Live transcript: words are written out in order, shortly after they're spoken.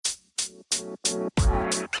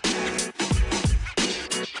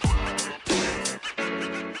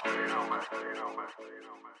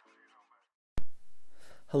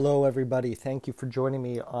Hello, everybody. Thank you for joining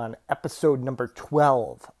me on episode number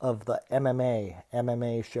 12 of the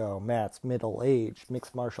MMA show, Matt's Middle-Aged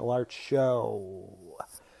Mixed Martial Arts Show.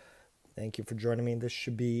 Thank you for joining me. This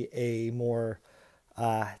should be a more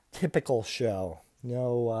typical show.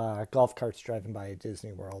 No golf carts driving by at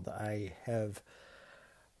Disney World. I have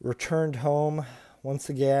returned home once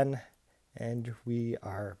again, and we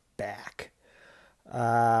are back.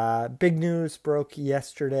 Big news broke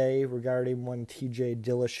yesterday regarding one TJ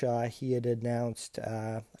Dillashaw. He had announced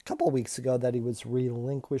a couple of weeks ago that he was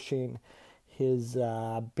relinquishing his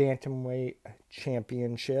bantamweight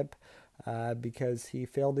championship because he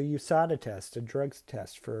failed a USADA test, a drugs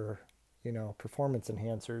test for, performance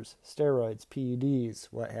enhancers, steroids, PEDs,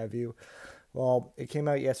 what have you. Well, it came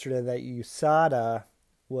out yesterday that USADA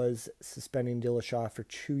was suspending Dillashaw for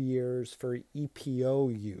 2 years for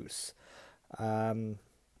EPO use. That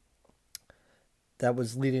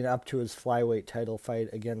was leading up to his flyweight title fight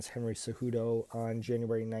against Henry Cejudo on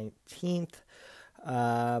January 19th.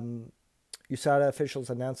 USADA officials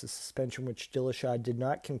announced a suspension which Dillashaw did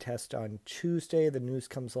not contest on Tuesday. The news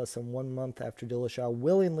comes less than 1 month after Dillashaw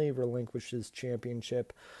willingly relinquished his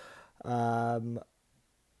championship.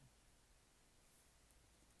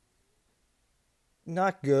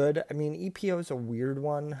 Not good. I mean, EPO is a weird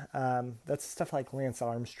one. That's stuff like Lance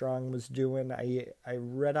Armstrong was doing. I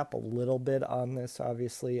read up a little bit on this.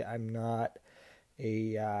 Obviously, I'm not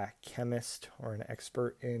a chemist or an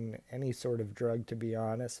expert in any sort of drug, to be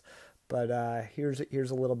honest. But here's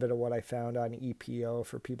a little bit of what I found on EPO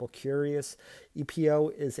for people curious.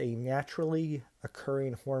 EPO is a naturally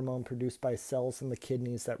occurring hormone produced by cells in the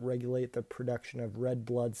kidneys that regulate the production of red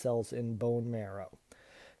blood cells in bone marrow.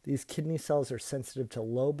 These kidney cells are sensitive to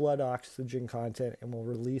low blood oxygen content and will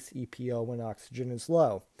release EPO when oxygen is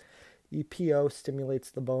low. EPO stimulates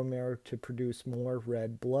the bone marrow to produce more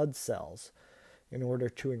red blood cells in order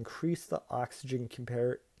to increase the oxygen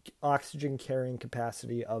carrying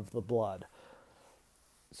capacity of the blood.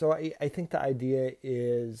 So I think the idea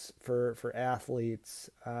is for athletes,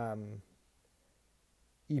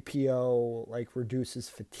 EPO reduces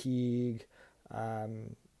fatigue.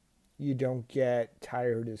 You don't get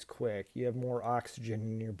tired as quick. You have more oxygen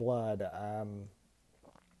in your blood.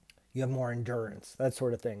 You have more endurance, that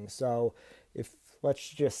sort of thing. So if, let's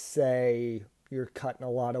just say, you're cutting a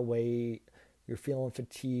lot of weight, you're feeling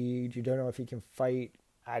fatigued, you don't know if you can fight,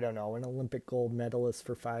 an Olympic gold medalist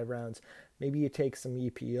for 5 rounds, maybe you take some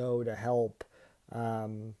EPO to help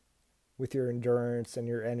with your endurance and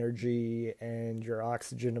your energy and your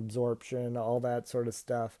oxygen absorption, all that sort of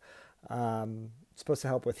stuff. It's supposed to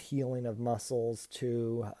help with healing of muscles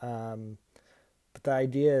too, but the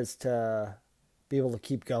idea is to be able to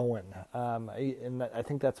keep going. And I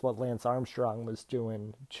think that's what Lance Armstrong was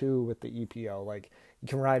doing too with the EPO. Like, you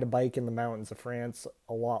can ride a bike in the mountains of France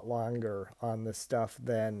a lot longer on this stuff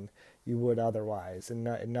than you would otherwise, and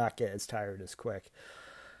not get as tired as quick.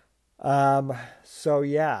 So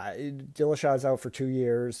yeah, Dillashaw's out for 2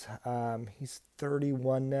 years. He's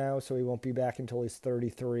 31 now, so he won't be back until he's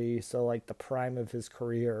 33. So the prime of his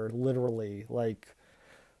career, literally,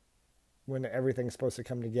 when everything's supposed to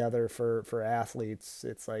come together for athletes,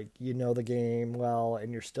 it's the game well,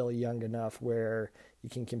 and you're still young enough where you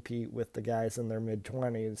can compete with the guys in their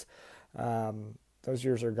mid-20s. Those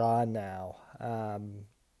years are gone now.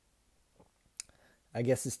 I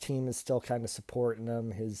guess his team is still kind of supporting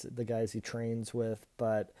him, the guys he trains with,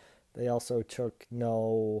 but they also took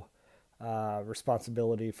no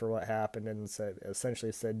responsibility for what happened and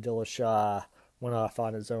essentially said Dillashaw went off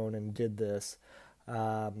on his own and did this.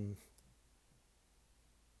 Let's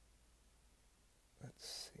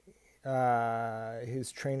see.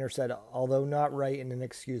 His trainer said, although not right and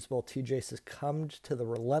inexcusable, TJ succumbed to the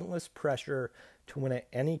relentless pressure to win at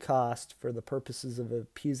any cost for the purposes of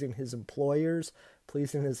appeasing his employers,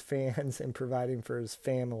 pleasing his fans, and providing for his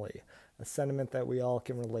family, a sentiment that we all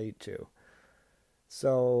can relate to.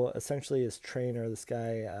 So essentially his trainer, this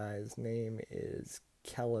guy, his name is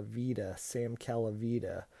Calavita, Sam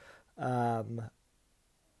Calavita,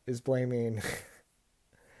 is blaming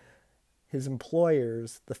his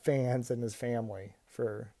employers, the fans, and his family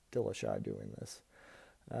for Dillashaw doing this.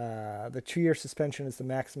 The 2-year suspension is the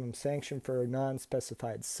maximum sanction for a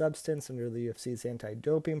non-specified substance under the UFC's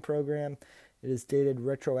anti-doping program. It is dated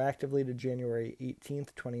retroactively to January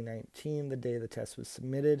 18th, 2019, the day the test was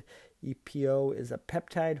submitted. EPO is a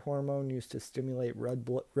peptide hormone used to stimulate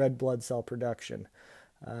red blood cell production.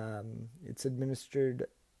 It's administered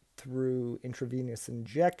through intravenous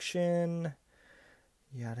injection.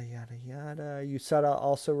 Yada yada yada. USADA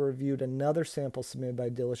also reviewed another sample submitted by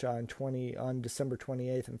Dillashaw on December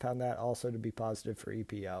 28th and found that also to be positive for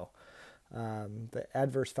EPO. The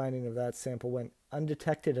adverse finding of that sample went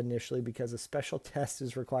undetected initially because a special test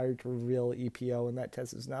is required to reveal EPO, and that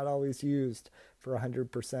test is not always used for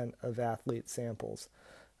 100% of athlete samples.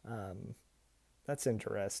 That's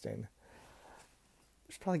interesting.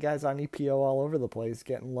 There's probably guys on EPO all over the place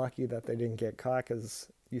getting lucky that they didn't get caught because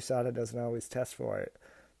USADA doesn't always test for it.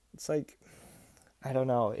 It's like, I don't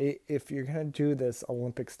know. If you're going to do this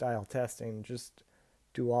Olympic-style testing, just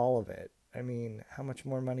do all of it. I mean, how much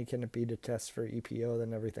more money can it be to test for EPO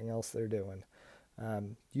than everything else they're doing?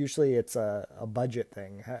 Usually it's a budget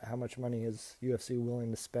thing. How much money is UFC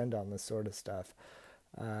willing to spend on this sort of stuff?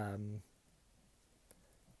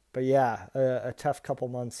 But yeah, a tough couple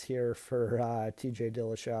months here for TJ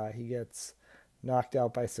Dillashaw. He gets knocked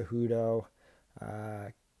out by Cejudo,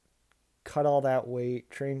 cut all that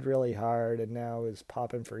weight, trained really hard, and now is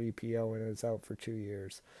popping for EPO and is out for 2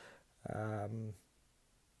 years.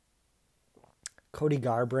 Cody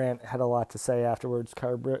Garbrandt had a lot to say afterwards.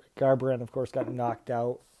 Garbrandt, of course, got knocked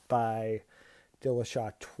out by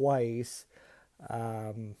Dillashaw twice.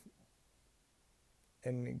 And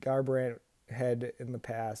Garbrandt had in the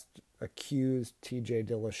past accused TJ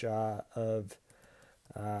Dillashaw of,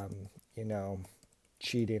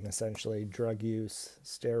 cheating, essentially, drug use,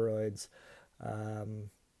 steroids. I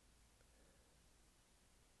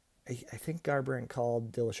think Garbrandt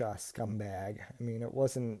called Dillashaw a scumbag. I mean, it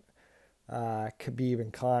wasn't Khabib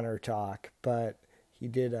and Conor talk, but he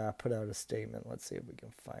did put out a statement. Let's see if we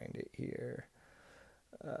can find it here.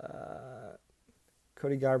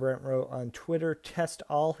 Cody Garbrandt wrote on Twitter, test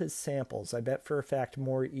all his samples. I bet for a fact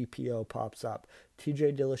more EPO pops up.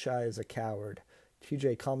 TJ Dillashaw is a coward.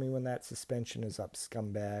 TJ, call me when that suspension is up,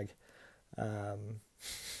 scumbag.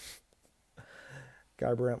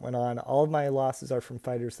 Garbrandt went on, all of my losses are from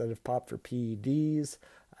fighters that have popped for PEDs.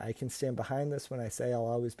 I can stand behind this when I say I'll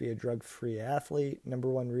always be a drug-free athlete. Number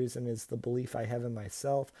one reason is the belief I have in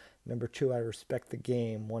myself. Number two, I respect the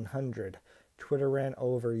game. 100. Twitter ran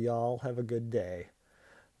over. Y'all have a good day.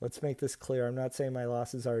 Let's make this clear. I'm not saying my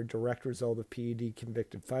losses are a direct result of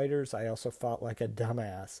PED-convicted fighters. I also fought like a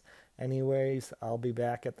dumbass. Anyways, I'll be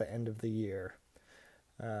back at the end of the year.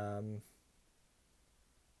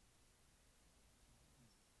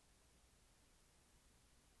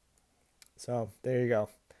 So, there you go.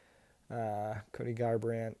 Cody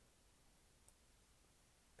Garbrandt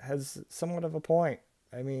has somewhat of a point.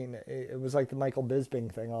 I mean, it was like the Michael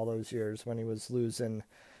Bisping thing all those years when he was losing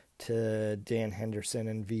to Dan Henderson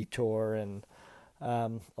and Vitor and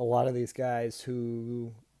a lot of these guys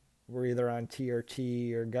who were either on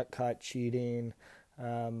TRT or got caught cheating.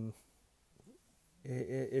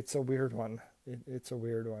 It's a weird one. It's a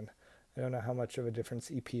weird one. I don't know how much of a difference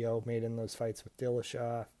EPO made in those fights with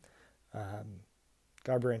Dillashaw.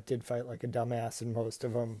 Garbrandt did fight like a dumbass in most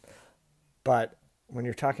of them, but when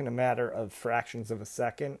you're talking a matter of fractions of a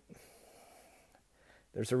second,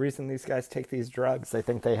 there's a reason these guys take these drugs. They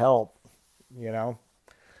think they help, you know.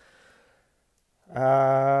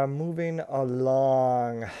 Moving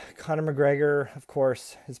along, Conor McGregor, of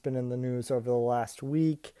course, has been in the news over the last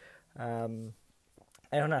week. I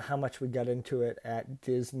don't know how much we got into it at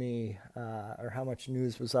Disney or how much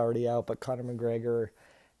news was already out, but Conor McGregor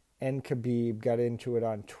and Khabib got into it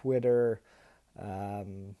on Twitter.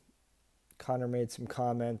 Conor made some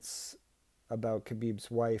comments about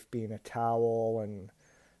Khabib's wife being a towel and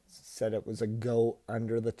said it was a goat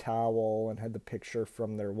under the towel and had the picture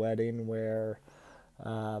from their wedding where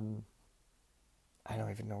I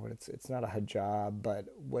don't even know what it's not a hijab, but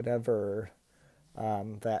whatever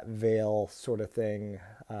that veil sort of thing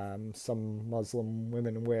some Muslim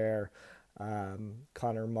women wear.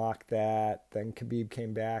 Conor mocked that. Then Khabib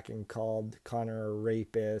came back and called Conor a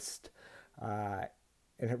rapist. And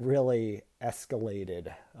it really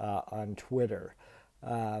escalated on Twitter.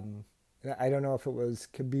 I don't know if it was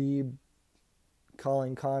Khabib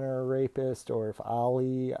calling Conor a rapist or if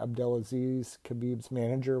Ali Abdelaziz, Khabib's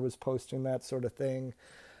manager, was posting that sort of thing.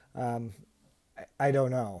 I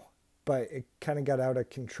don't know. But it kind of got out of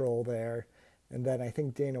control there. And then I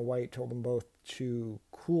think Dana White told them both to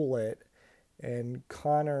cool it. And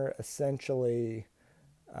Conor essentially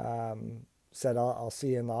said, I'll see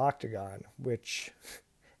you in the octagon, which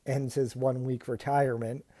ends his 1 week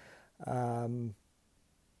retirement.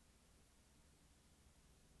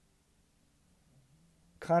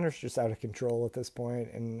 Conor's just out of control at this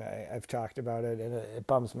point, and I've talked about it, and it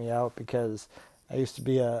bums me out because I used to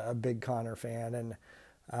be a big Conor fan, and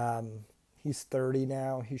he's 30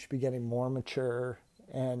 now. He should be getting more mature,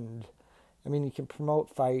 and I mean, you can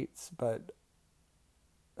promote fights, but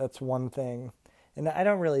That's one thing. And I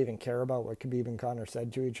don't really even care about what Khabib and Conor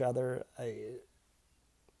said to each other.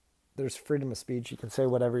 There's freedom of speech. You can say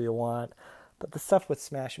whatever you want. But the stuff with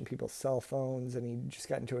smashing people's cell phones, and he just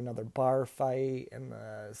got into another bar fight, and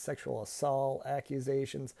the sexual assault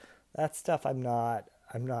accusations, that stuff I'm not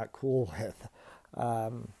cool with.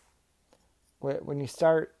 When you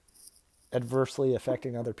start adversely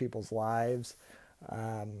affecting other people's lives,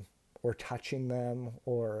 or touching them,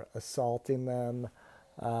 or assaulting them,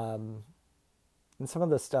 and some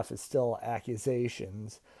of this stuff is still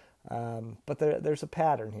accusations. But there's a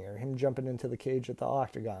pattern here. Him jumping into the cage at the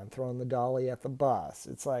Octagon, throwing the dolly at the bus.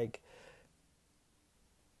 It's like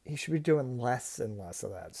he should be doing less and less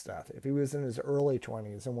of that stuff. If he was in his early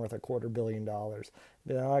 20s and worth $250 million,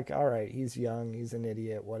 be like, all right, he's young, he's an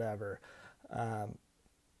idiot, whatever.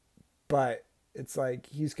 But it's like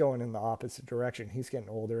he's going in the opposite direction. He's getting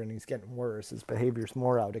older and he's getting worse. His behavior's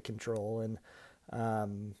more out of control. And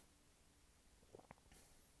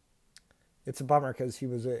it's a bummer because he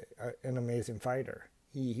was an amazing fighter.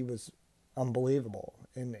 He was unbelievable.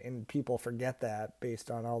 And people forget that based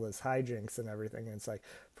on all this hijinks and everything. And it's like,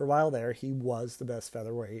 for a while there, he was the best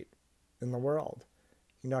featherweight in the world.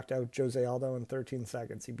 He knocked out Jose Aldo in 13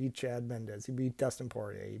 seconds. He beat Chad Mendes. He beat Dustin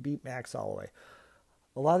Poirier. He beat Max Holloway.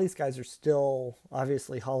 A lot of these guys are still,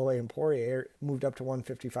 obviously, Holloway and Poirier moved up to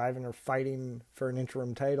 155 and are fighting for an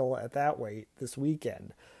interim title at that weight this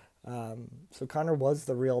weekend. So Conor was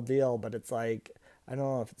the real deal, but it's like, I don't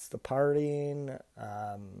know if it's the partying,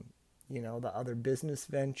 the other business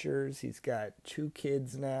ventures. He's got 2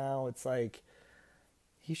 kids now. It's like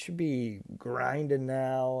he should be grinding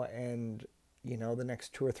now and, the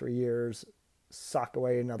next 2 or 3 years sock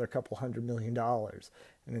away another couple $100 million.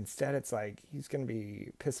 And instead it's like he's going to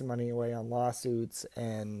be pissing money away on lawsuits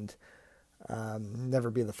and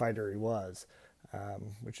never be the fighter he was,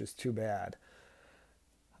 which is too bad.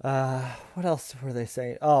 What else were they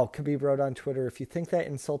saying? Oh, Khabib wrote on Twitter, if you think that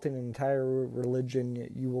insulting an entire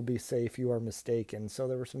religion, you will be safe, you are mistaken. So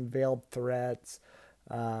there were some veiled threats,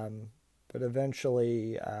 but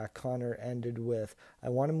eventually Conor ended with, I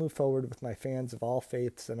want to move forward with my fans of all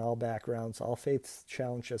faiths and all backgrounds. All faiths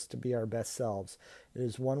challenge us to be our best selves. It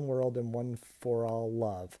is one world and one for all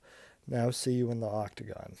love. Now see you in the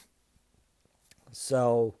Octagon.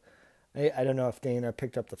 So I don't know if Dana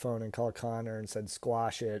picked up the phone and called Conor and said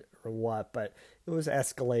squash it or what, but it was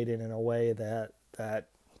escalating in a way that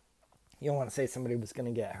you don't want to say somebody was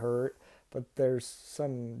going to get hurt, but there's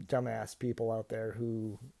some dumbass people out there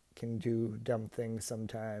who can do dumb things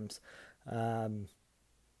sometimes.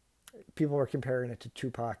 People were comparing it to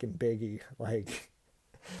Tupac and Biggie. Like,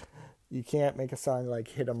 you can't make a song like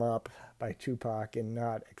Hit 'Em Up by Tupac and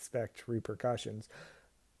not expect repercussions.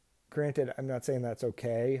 Granted, I'm not saying that's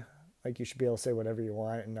okay. Like, you should be able to say whatever you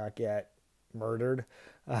want and not get murdered.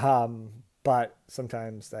 But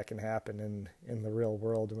sometimes that can happen in the real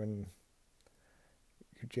world when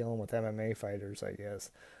you're dealing with MMA fighters, I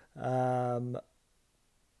guess.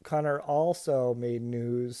 Conor also made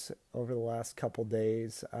news over the last couple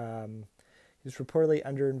days. He's reportedly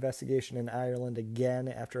under investigation in Ireland again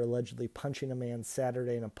after allegedly punching a man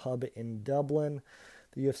Saturday in a pub in Dublin.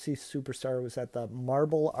 The UFC superstar was at the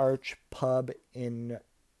Marble Arch pub in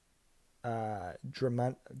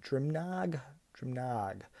Drumnagh,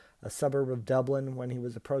 a suburb of Dublin, when he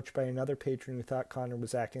was approached by another patron who thought Conor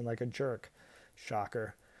was acting like a jerk.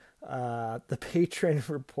 Shocker. The patron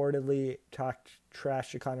reportedly talked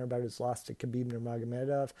trash to Conor about his loss to Khabib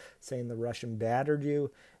Nurmagomedov, saying the Russian battered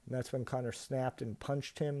you, and that's when Conor snapped and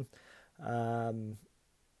punched him.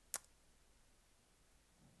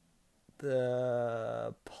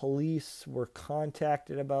 The police were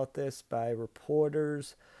contacted about this by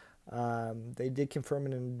reporters. They did confirm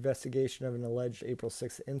an investigation of an alleged April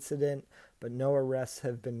 6th incident, but no arrests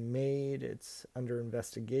have been made. It's under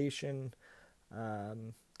investigation.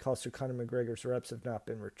 Calls to Conor McGregor's reps have not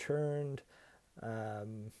been returned.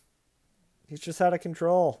 He's just out of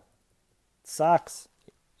control. It sucks.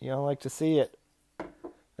 You don't like to see it.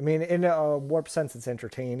 I mean, in a warped sense, it's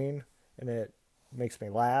entertaining, and it makes me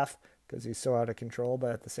laugh because he's so out of control,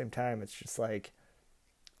 but at the same time, it's just like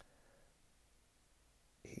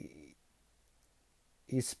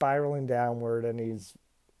he's spiraling downward and he's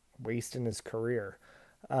wasting his career.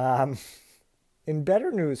 In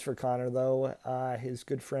better news for Conor, though, his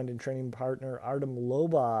good friend and training partner Artem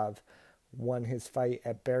Lobov won his fight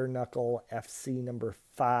at Bare Knuckle FC number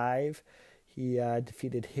 5. He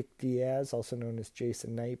defeated Hick Diaz, also known as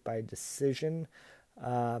Jason Knight, by decision.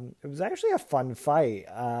 It was actually a fun fight.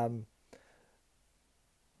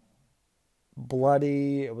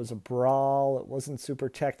 bloody. It was a brawl. It wasn't super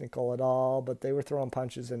technical at all, but they were throwing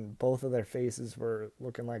punches and both of their faces were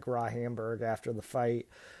looking like raw hamburg after the fight.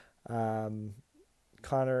 Um,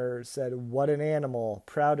 Conor said, "What an animal.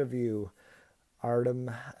 Proud of you. Artem,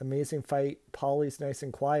 amazing fight. Paulie's nice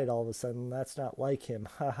and quiet all of a sudden. That's not like him.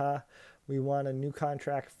 Haha. We want a new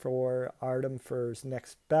contract for Artem for his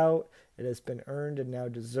next bout. It has been earned and now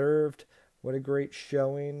deserved. What a great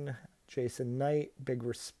showing. Jason Knight, big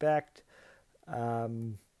respect."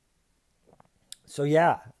 Um, so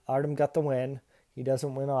yeah, Artem got the win. He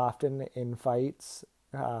doesn't win often in fights,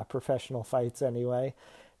 professional fights anyway.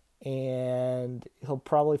 And he'll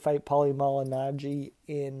probably fight Paulie Malignaggi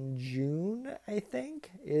in June, I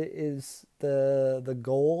think, is the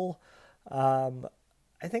goal.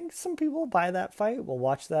 I think some people will buy that fight, will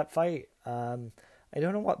watch that fight. I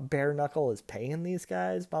don't know what bare knuckle is paying these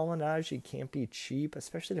guys. Malignaggi can't be cheap,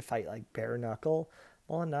 especially to fight like bare knuckle.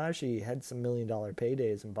 Malignaggi had some $1 million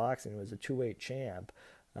paydays in boxing. He was a two-weight champ.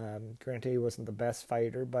 Granted, he wasn't the best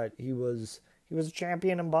fighter, but he was a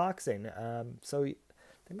champion in boxing. So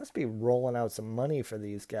they must be rolling out some money for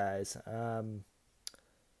these guys.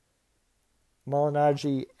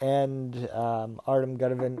 Malignaggi and Artem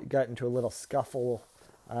got into a little scuffle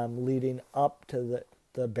leading up to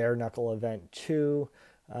the bare knuckle event too.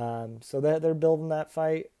 So they're building that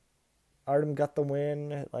fight. Artem got the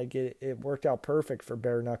win. Like it worked out perfect for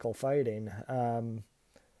bare knuckle fighting.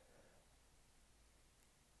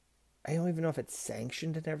 I don't even know if it's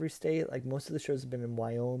sanctioned in every state. Like most of the shows have been in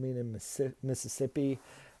Wyoming and Mississippi.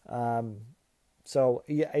 So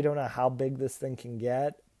yeah, I don't know how big this thing can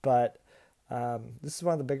get, but this is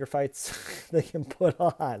one of the bigger fights they can put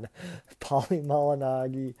on. Paulie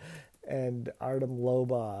Malignaggi and Artem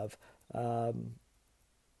Lobov.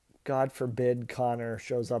 God forbid Conor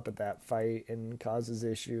shows up at that fight and causes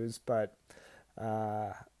issues, but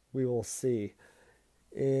we will see.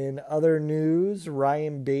 In other news,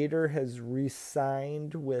 Ryan Bader has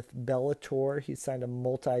re-signed with Bellator. He signed a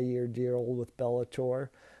multi-year deal with Bellator.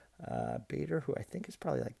 Bader, who I think is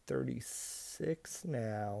probably like 36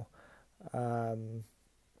 now,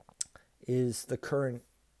 is the current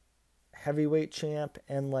heavyweight champ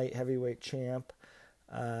and light heavyweight champ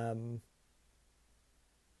in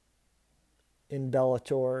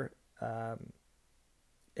Bellator.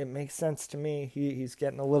 It makes sense to me. He's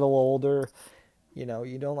getting a little older. You know,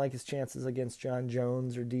 you don't like his chances against John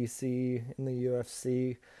Jones or DC in the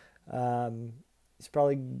UFC. He's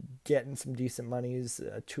probably getting some decent money. He's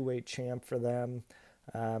a two-weight champ for them,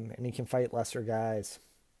 and he can fight lesser guys.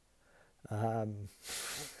 It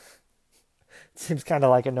seems kind of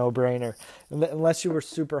like a no-brainer. Unless you were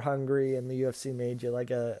super hungry and the UFC made you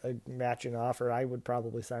like a matching offer, I would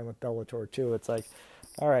probably sign with Bellator too. It's like,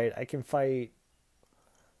 all right, I can fight,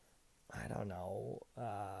 I don't know,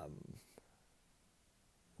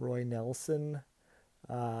 Roy Nelson,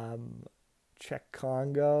 Czech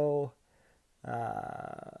Congo,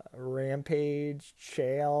 Rampage,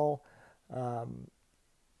 Chael,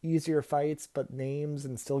 easier fights but names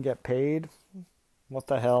and still get paid. What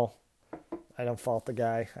the hell? I don't fault the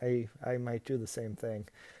guy. I might do the same thing.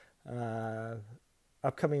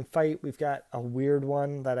 Upcoming fight, we've got a weird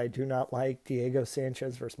one that I do not like. Diego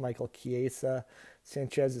Sanchez versus Michael Chiesa.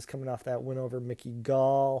 Sanchez is coming off that win over Mickey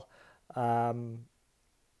Gall. I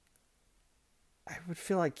would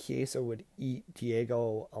feel like Chiesa would eat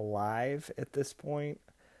Diego alive at this point.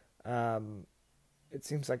 It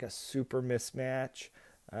seems like a super mismatch.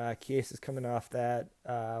 Chiesa's coming off that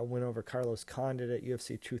win over Carlos Condit at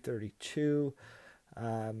UFC 232.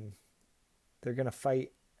 They're going to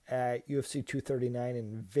fight at UFC 239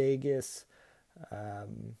 in Vegas.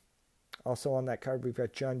 Also on that card, we've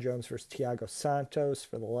got John Jones versus Thiago Santos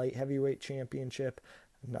for the light heavyweight championship.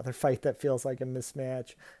 Another fight that feels like a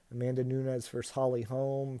mismatch. Amanda Nunes versus Holly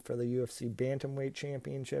Holm for the UFC Bantamweight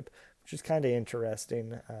Championship, which is kind of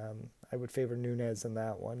interesting. I would favor Nunes in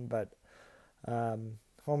that one, but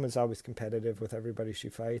Holm is always competitive with everybody she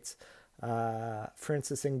fights.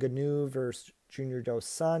 Francis Ngannou versus Junior Dos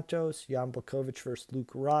Santos. Jan Blachowicz versus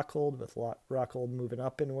Luke Rockhold, with Rockhold moving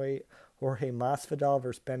up in weight. Jorge Masvidal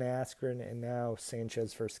versus Ben Askren, and now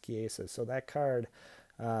Sanchez versus Chiesa. So that card,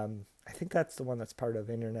 I think that's the one that's part of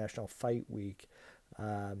International Fight Week.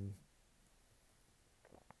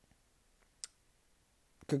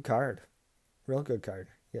 Good card. Real good card.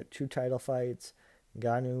 You got 2 title fights.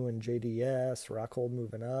 Ngannou and JDS. Rockhold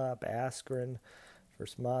moving up. Askren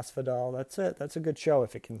versus Masvidal. That's it. That's a good show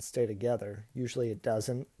if it can stay together. Usually it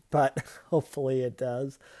doesn't, but hopefully it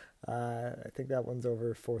does. I think that one's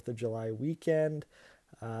over 4th of July weekend.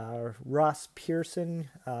 Ross Pearson,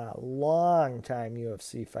 long-time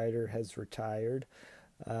UFC fighter, has retired.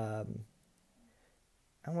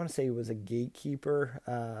 I want to say he was a gatekeeper.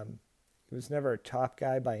 He was never a top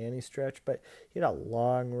guy by any stretch, but he had a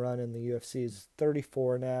long run in the UFC. He's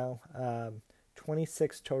 34 now,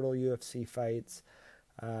 26 total UFC fights,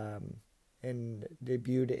 and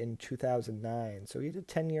debuted in 2009. So he had a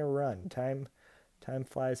 10-year run. Time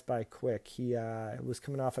flies by quick. He was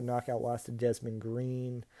coming off a knockout loss to Desmond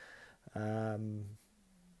Green, and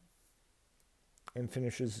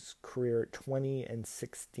finishes his career at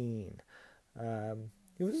 20-16.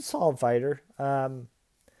 He was a solid fighter.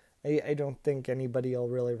 I don't think anybody will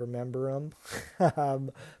really remember him,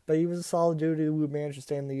 but he was a solid dude who managed to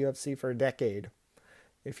stay in the UFC for a decade.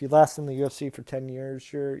 If you last in the UFC for 10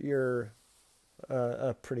 years, you're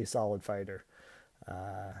a pretty solid fighter.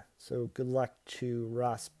 So good luck to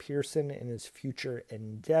Ross Pearson in his future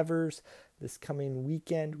endeavors. This coming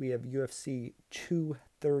weekend, we have UFC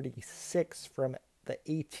 236 from the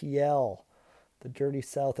ATL, the Dirty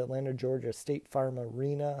South, Atlanta, Georgia, State Farm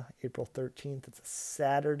Arena, April 13th. It's a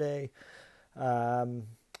Saturday.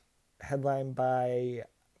 Headlined by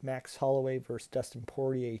Max Holloway versus Dustin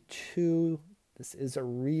Poirier 2. This is a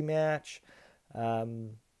rematch. I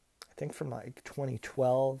think from like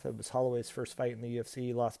 2012. It was Holloway's first fight in the UFC.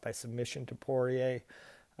 He lost by submission to Poirier.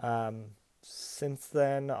 Since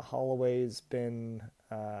then, Holloway's been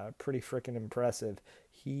pretty freaking impressive.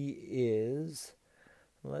 He is,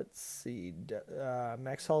 let's see,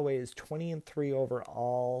 Max Holloway is 20-3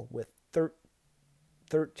 overall with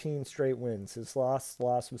 13 straight wins. His last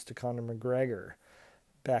loss was to Conor McGregor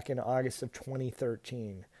back in August of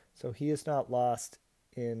 2013. So he has not lost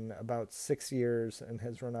in about 6 years and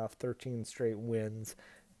has run off 13 straight wins,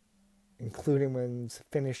 including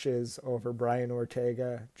finishes over Brian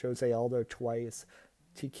Ortega, Jose Aldo twice,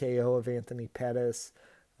 TKO of Anthony Pettis,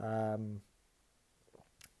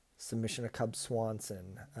 submission of Cub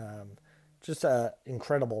Swanson. Just an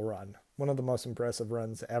incredible run. One of the most impressive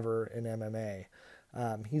runs ever in MMA.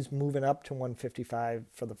 He's moving up to 155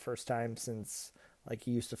 for the first time since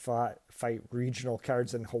he used to fight regional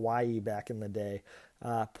cards in Hawaii back in the day.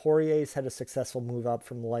 Poirier's had a successful move up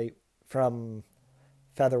from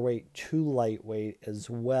featherweight to lightweight as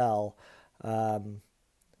well.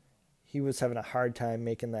 He was having a hard time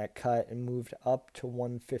making that cut and moved up to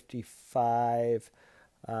 155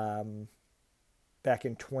 back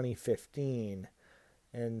in 2015.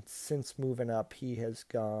 And since moving up, he has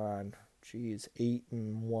gone,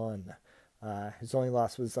 8-1. His only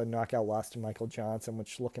loss was a knockout loss to Michael Johnson,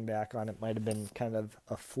 which looking back on it might have been kind of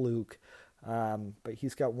a fluke. But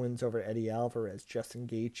he's got wins over Eddie Alvarez, Justin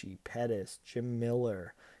Gaethje, Pettis, Jim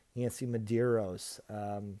Miller, Yancy Medeiros,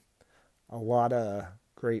 a lot of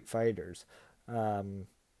great fighters. And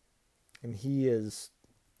he is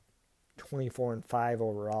 24-5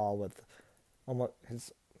 overall with almost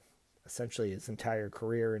essentially his entire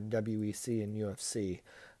career in WEC and UFC.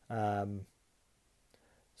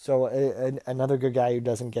 So another good guy who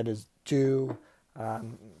doesn't get his due.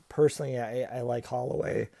 Personally, I like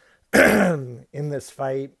Holloway in this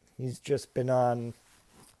fight. He's just been on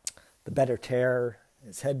the better tear.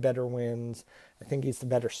 His head better wins. I think he's the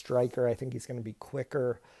better striker. I think he's going to be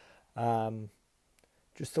quicker.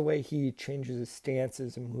 Just the way he changes his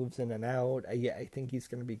stances and moves in and out, I think he's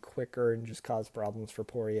going to be quicker and just cause problems for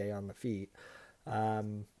Poirier on the feet.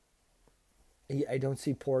 I don't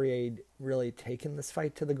see Poirier really taking this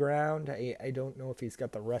fight to the ground. I don't know if he's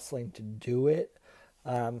got the wrestling to do it.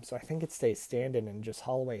 So I think it stays standing and just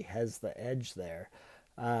Holloway has the edge there.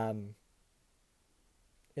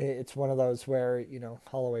 It's one of those where,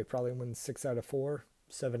 Holloway probably wins 6 out of 4,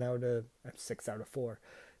 6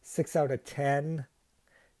 out of 10,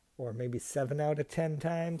 or maybe 7 out of 10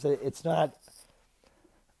 times. It's not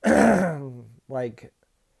like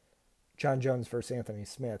John Jones versus Anthony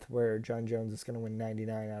Smith, where John Jones is going to win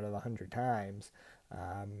 99 out of 100 times.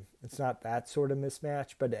 It's not that sort of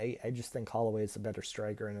mismatch, but I just think Holloway is a better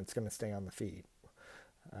striker, and it's going to stay on the feet.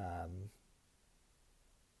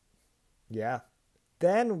 Yeah.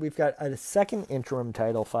 Then we've got a second interim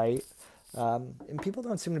title fight, and people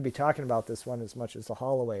don't seem to be talking about this one as much as the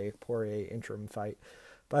Holloway-Poirier interim fight.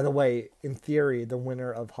 By the way, in theory, the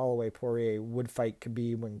winner of Holloway-Poirier would fight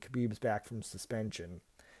Khabib when Khabib's back from suspension.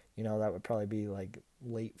 That would probably be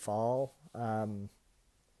late fall.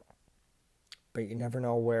 But you never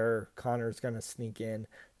know where Conor's going to sneak in.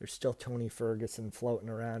 There's still Tony Ferguson floating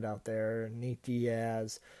around out there, Nate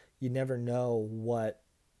Diaz. You never know what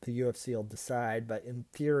the UFC will decide. But in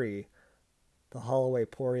theory, the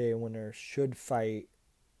Holloway-Poirier winner should fight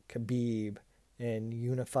Khabib and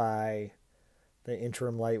unify the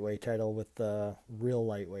interim lightweight title with the real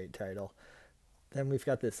lightweight title. Then we've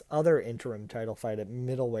got this other interim title fight at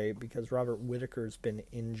middleweight because Robert Whittaker's been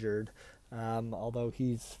injured. although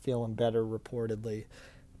he's feeling better reportedly.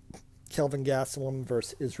 Kelvin Gastelum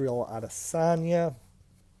versus Israel Adesanya.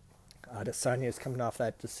 Adesanya is coming off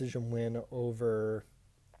that decision win over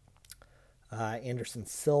Anderson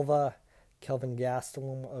Silva. Kelvin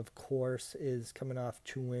Gastelum, of course, is coming off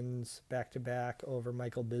 2 wins back-to-back over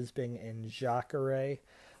Michael Bisping and Jacare.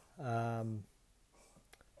 Gastelum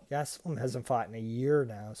hasn't fought in a year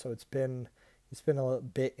now, so he's been a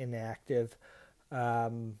bit inactive.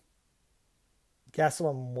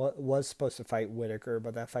 Gastelum was supposed to fight Whitaker,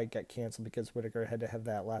 but that fight got canceled because Whitaker had to have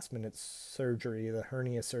that last-minute surgery, the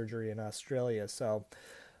hernia surgery in Australia. So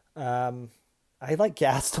I like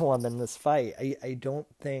Gastelum in this fight. I don't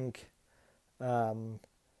think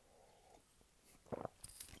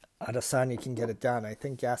Adesanya can get it done. I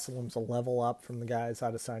think Gastelum's a level up from the guys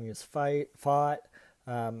Adesanya's fought.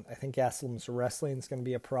 I think Gastelum's wrestling is going to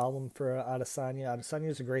be a problem for Adesanya.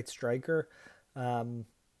 Adesanya's a great striker.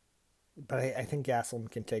 But I think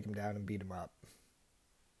Gastelum can take him down and beat him up.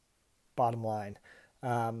 Bottom line.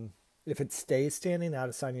 If it stays standing,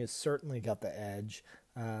 Adesanya's certainly got the edge.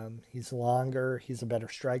 He's longer. He's a better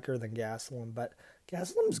striker than Gastelum. But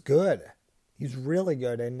Gastelum's good. He's really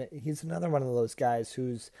good. And he's another one of those guys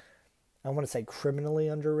who's, I don't want to say criminally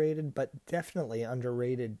underrated, but definitely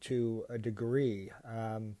underrated to a degree.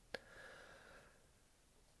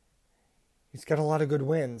 He's got a lot of good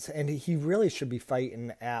wins, and he really should be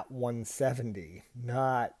fighting at 170,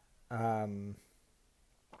 not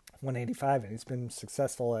 185, and he's been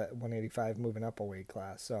successful at 185, moving up a weight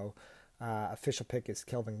class. So official pick is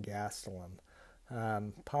Kelvin Gastelum,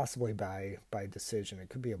 possibly by decision. It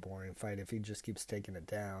could be a boring fight if he just keeps taking it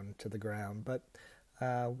down to the ground, but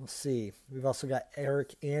we'll see. We've also got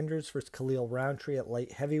Eric Anders versus Khalil Roundtree at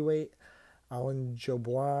light heavyweight, Alan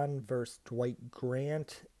Jouban versus Dwight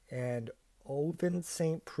Grant, and Ovince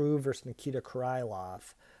St. Preux versus Nikita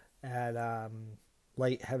Krylov at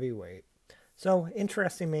light heavyweight. So,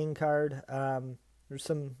 interesting main card. There's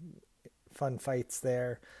some fun fights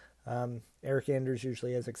there. Eric Anders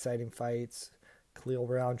usually has exciting fights. Khalil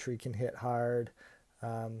Roundtree can hit hard.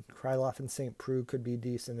 Krylov and St. Preux could be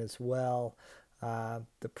decent as well.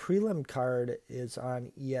 The prelim card is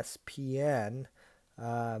on ESPN.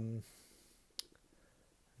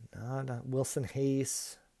 Wilson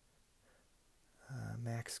Hayes,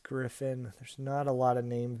 Max Griffin. There's not a lot of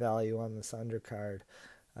name value on this undercard.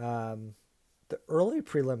 The early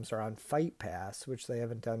prelims are on Fight Pass, which they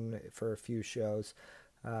haven't done for a few shows.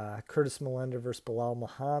 Curtis Millender versus Bilal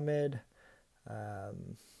Muhammad.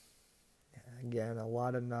 Again, a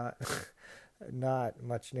lot of not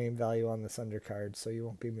much name value on this undercard, so you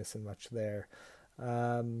won't be missing much there.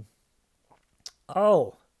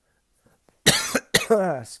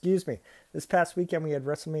 Excuse me. This past weekend we had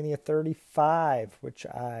WrestleMania 35, which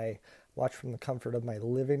I watched from the comfort of my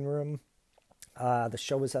living room. The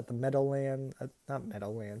show was at the MetLife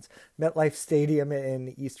Stadium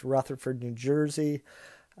in East Rutherford, New Jersey.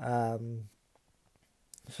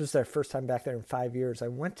 This was their first time back there in 5 years. I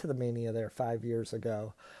went to the Mania there 5 years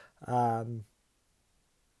ago, and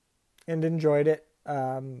enjoyed it.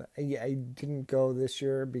 I didn't go this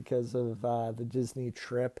year because of the Disney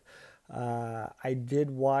trip. I did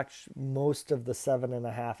watch most of the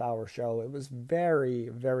 7.5 hour show. It was very,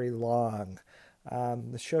 very long.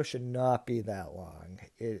 The show should not be that long.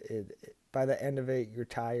 By the end of it, you're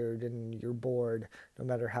tired and you're bored, no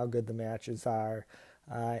matter how good the matches are.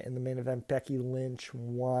 In the main event, Becky Lynch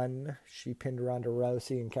won. She pinned Ronda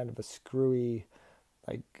Rousey in kind of a screwy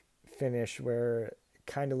finish where it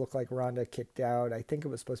kind of looked like Ronda kicked out. I think it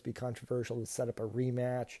was supposed to be controversial to set up a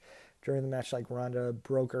rematch. During the match, Ronda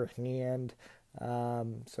broke her hand,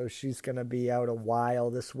 so she's going to be out a while.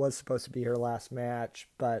 This was supposed to be her last match,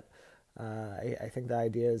 but I think the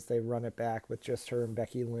idea is they run it back with just her and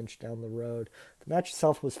Becky Lynch down the road. The match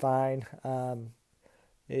itself was fine.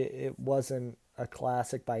 It wasn't a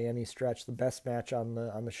classic by any stretch. The best match on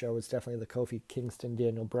the show was definitely the Kofi Kingston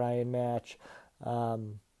Daniel Bryan match.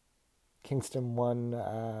 Kingston won,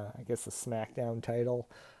 I guess, the SmackDown title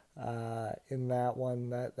in that one.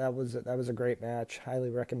 That was a great match.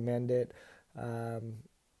 Highly recommend it.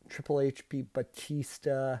 Triple H beat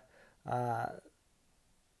Batista.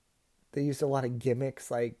 They used a lot of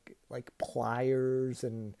gimmicks like pliers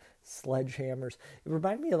and sledgehammers. It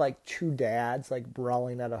reminded me of two dads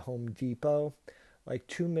brawling at a Home Depot,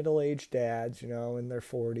 two middle-aged dads, in their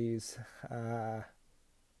 40s,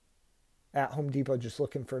 at Home Depot just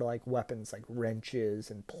looking for weapons like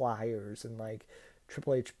wrenches and pliers, and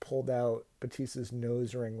Triple H pulled out Batista's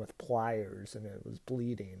nose ring with pliers and it was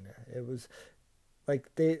bleeding. It was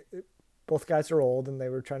both guys are old and they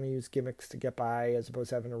were trying to use gimmicks to get by as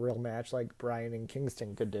opposed to having a real match like Bryan and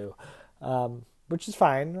Kingston could do. which is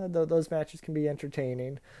fine. Those matches can be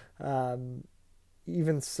entertaining.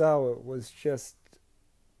 Even so, it was just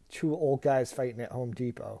two old guys fighting at Home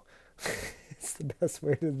Depot. It's the best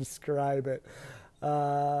way to describe it.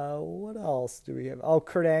 What else do we have? Oh,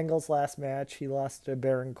 Kurt Angle's last match. He lost to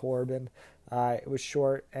Baron Corbin. It was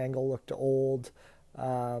short. Angle looked old.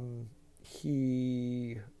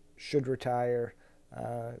 He should retire.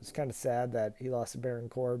 It's kind of sad that he lost to Baron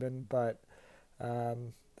Corbin, but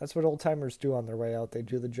that's what old timers do on their way out. They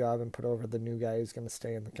do the job and put over the new guy who's going to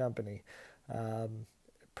stay in the company.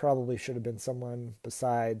 Probably should have been someone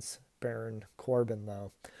besides Baron Corbin,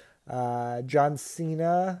 though. John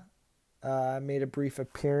Cena made a brief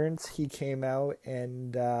appearance. He came out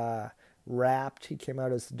and rapped. He came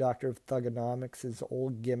out as the Doctor of Thugonomics, his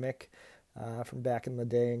old gimmick from back in the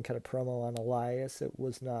day, and cut a promo on Elias. It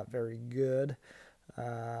was not very good.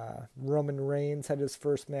 Roman Reigns had his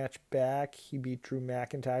first match back. He beat Drew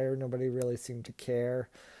McIntyre. Nobody really seemed to care,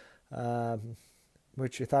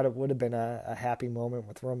 which you thought it would have been a happy moment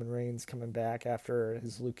with Roman Reigns coming back after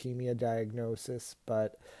his leukemia diagnosis,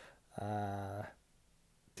 but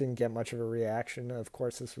didn't get much of a reaction. Of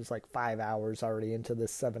course, this was like 5 hours already into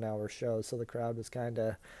this 7-hour show, so the crowd was kind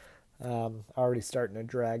of already starting to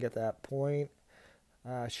drag at that point.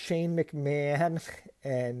 Shane McMahon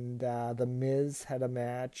and The Miz had a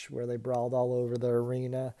match where they brawled all over the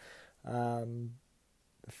arena.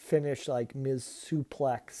 Finished like Miz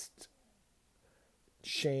suplexed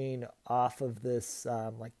Shane off of this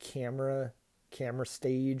like camera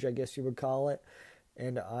stage, I guess you would call it,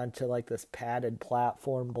 and onto like this padded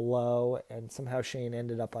platform below, and somehow Shane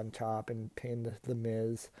ended up on top and pinned the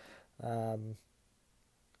Miz.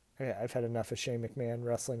 I've had enough of Shane McMahon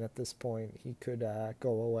wrestling at this point. He could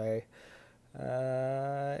go away.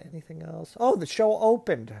 Anything else? Oh, the show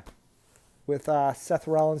opened with Seth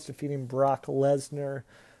Rollins defeating Brock Lesnar.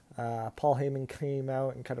 Paul Heyman came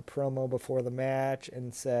out and cut a promo before the match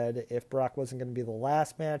and said if Brock wasn't going to be the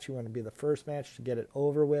last match, he wanted to be the first match to get it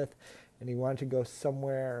over with, and he wanted to go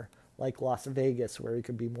somewhere like Las Vegas where he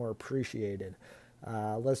could be more appreciated.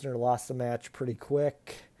 Lesnar lost the match pretty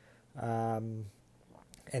quick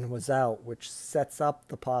and was out, which sets up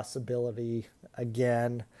the possibility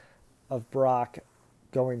again of Brock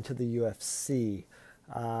going to the UFC.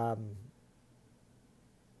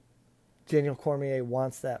 Daniel Cormier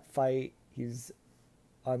wants that fight. He's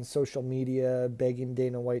on social media begging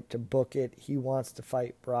Dana White to book it. He wants to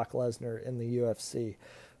fight Brock Lesnar in the UFC,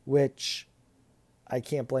 which I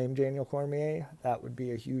can't blame Daniel Cormier. That would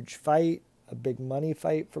be a huge fight, a big money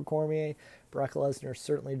fight for Cormier. Brock Lesnar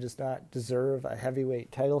certainly does not deserve a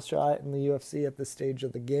heavyweight title shot in the UFC at this stage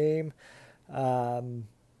of the game. But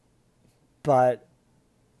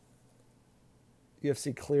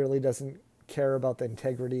UFC clearly doesn't care about the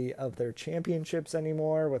integrity of their championships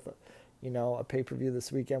anymore with, a pay-per-view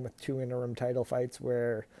this weekend with 2 interim title fights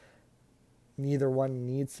where neither one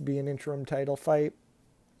needs to be an interim title fight.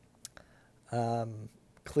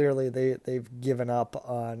 Clearly they've given up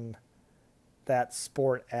on that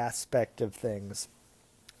sport aspect of things,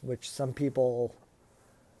 which some people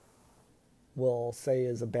will say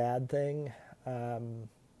is a bad thing.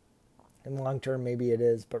 In long term, maybe it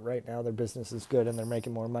is, but right now their business is good and they're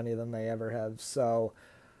making more money than they ever have. So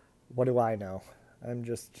what do I know? I'm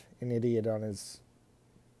just an idiot on his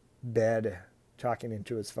bed talking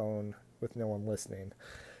into his phone with no one listening.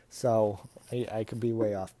 So I could be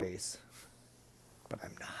way off base, but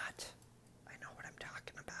I'm not. I know what I'm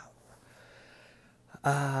talking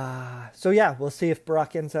about. So yeah, we'll see if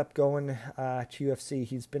Brock ends up going to UFC.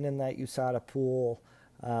 He's been in that USADA pool.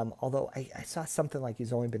 Although I saw something like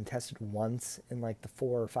he's only been tested once in like the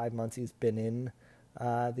 4 or 5 months he's been in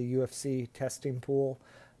the UFC testing pool,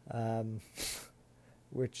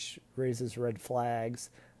 which raises red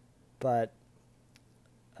flags. But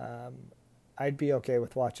I'd be okay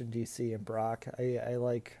with watching DC and Brock. I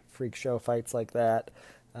like freak show fights like that.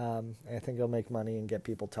 I think he'll make money and get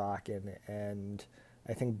people talking. And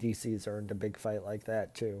I think DC's earned a big fight like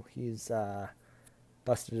that too. He's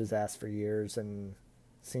busted his ass for years and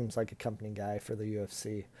seems like a company guy for the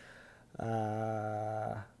UFC.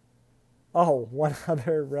 One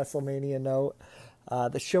other WrestleMania note.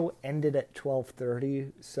 The show ended at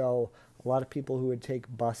 12:30, so a lot of people who would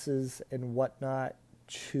take buses and whatnot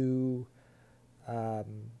to the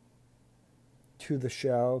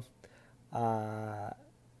show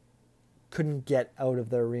couldn't get out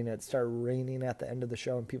of the arena. It started raining at the end of the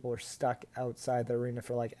show, and people were stuck outside the arena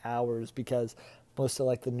for like hours because most of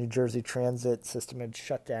like the New Jersey transit system had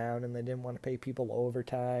shut down and they didn't want to pay people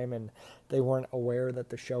overtime and they weren't aware that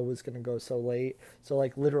the show was going to go so late. So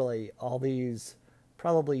like literally all these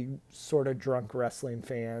probably sort of drunk wrestling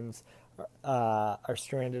fans are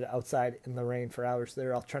stranded outside in the rain for hours.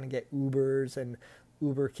 They're all trying to get Ubers, and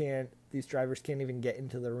these drivers can't even get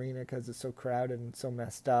into the arena because it's so crowded and so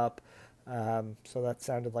messed up. So that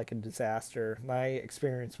sounded like a disaster. My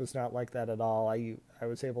experience was not like that at all. I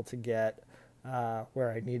was able to get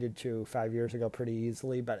where I needed to 5 years ago pretty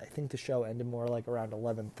easily, but I think the show ended more like around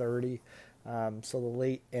 11:30. So the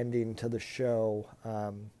late ending to the show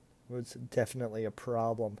was definitely a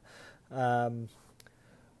problem. Um,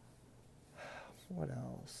 what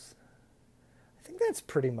else? I think that's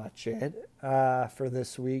pretty much it for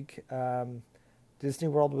this week. Disney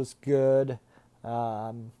World was good.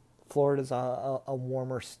 Florida's a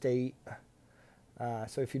warmer state,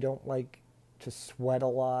 so if you don't like to sweat a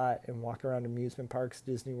lot and walk around amusement parks,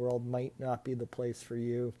 Disney World might not be the place for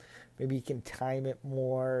you. Maybe you can time it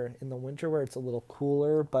more in the winter where it's a little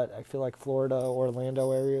cooler, but I feel like Florida,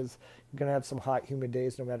 Orlando areas, you're going to have some hot, humid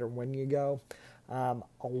days no matter when you go. A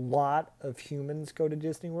lot of humans go to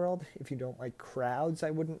Disney World. If you don't like crowds,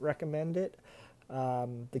 I wouldn't recommend it.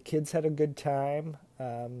 The kids had a good time.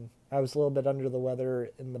 I was a little bit under the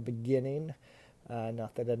weather in the beginning.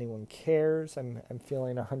 Not that anyone cares. I'm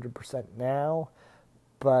feeling 100% now.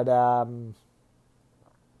 But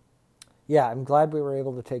yeah, I'm glad we were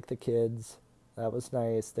able to take the kids. That was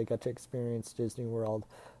nice. They got to experience Disney World.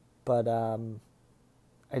 But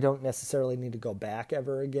I don't necessarily need to go back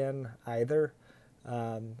ever again either.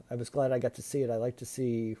 I was glad I got to see it. I like to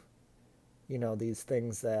see, these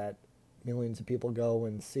things that millions of people go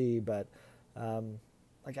and see. But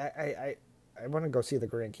like I want to go see the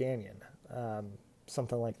Grand Canyon.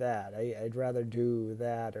 Something like that. I'd rather do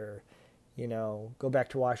that, or go back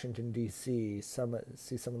to Washington D.C.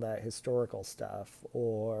 See some of that historical stuff,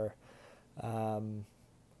 or I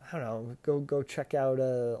don't know, go check out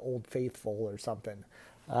Old Faithful or something.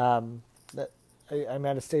 I'm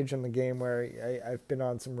at a stage in the game where I've been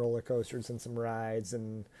on some roller coasters and some rides,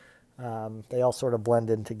 and they all sort of blend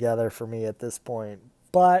in together for me at this point.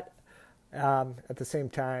 But at the same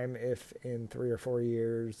time, if in 3 or 4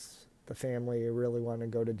 years the family really want to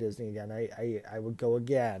go to Disney again, I would go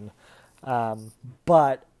again.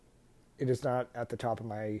 But it is not at the top of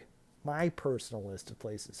my personal list of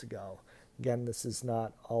places to go. Again, this is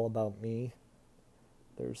not all about me.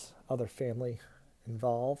 There's other family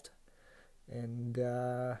involved, and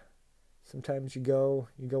sometimes you go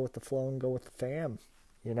with the flow and go with the fam.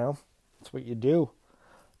 That's what you do.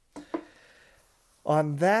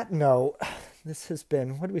 On that note, this has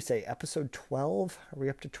been, what do we say, episode 12? Are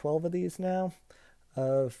we up to 12 of these now?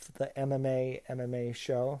 Of the MMA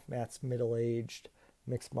show, Matt's Middle-Aged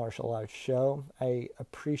Mixed Martial Arts Show. I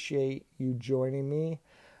appreciate you joining me.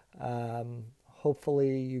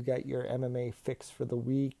 Hopefully you got your MMA fix for the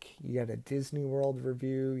week. You got a Disney World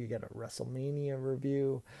review. You got a WrestleMania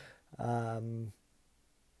review. You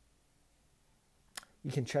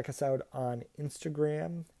can check us out on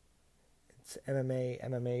Instagram. It's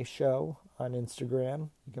MMA Show on Instagram.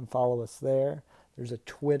 You can follow us there. There's a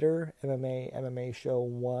Twitter, MMA Show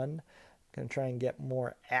 1. I'm going to try and get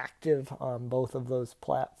more active on both of those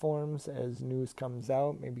platforms as news comes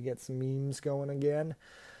out. Maybe get some memes going again.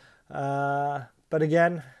 But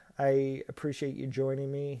again, I appreciate you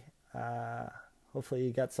joining me. Hopefully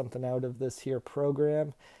you got something out of this here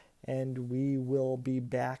program. And we will be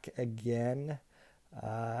back again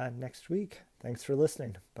next week. Thanks for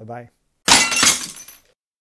listening. Bye-bye.